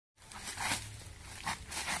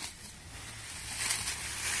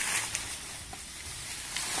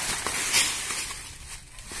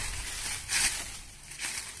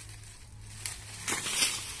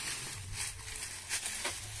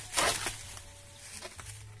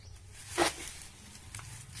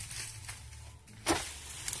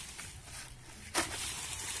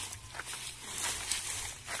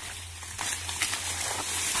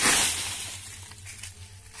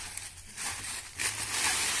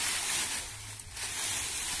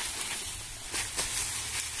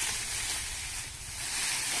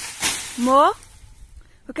Mo,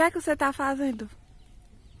 o que é que você tá fazendo?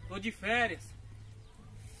 Tô de férias.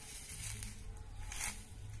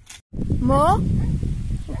 Mo,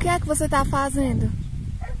 o que é que você tá fazendo?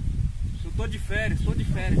 Eu tô de férias, tô de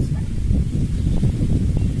férias.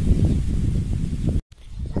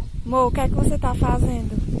 Mo, o que é que você tá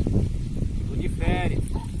fazendo? Tô de férias.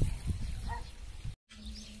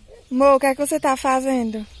 Mo, o que é que você tá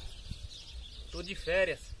fazendo? Tô de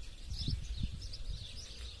férias.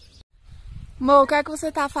 Mo, o que é que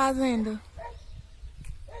você tá fazendo?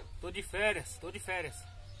 Tô de férias, tô de férias.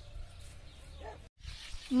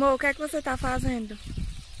 Mo, o que é que você tá fazendo?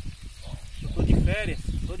 Tô de férias,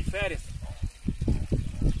 tô de férias.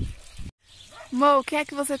 Mo, o que é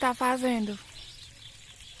que você tá fazendo?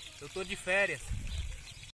 Eu tô de férias.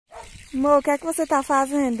 Mo, o que é que você tá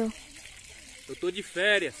fazendo? Eu tô de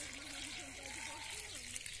férias.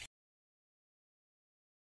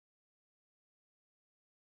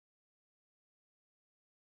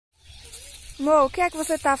 Mo, o que é que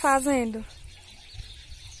você tá fazendo?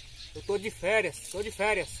 Eu tô de férias, tô de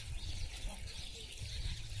férias.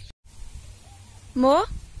 Mo,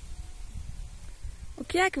 o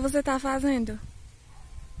que é que você tá fazendo?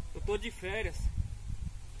 Eu tô de férias.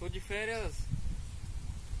 Tô de férias.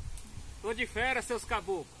 Tô de férias, seus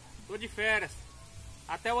caboclos. Tô de férias.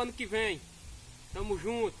 Até o ano que vem. Tamo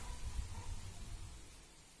junto.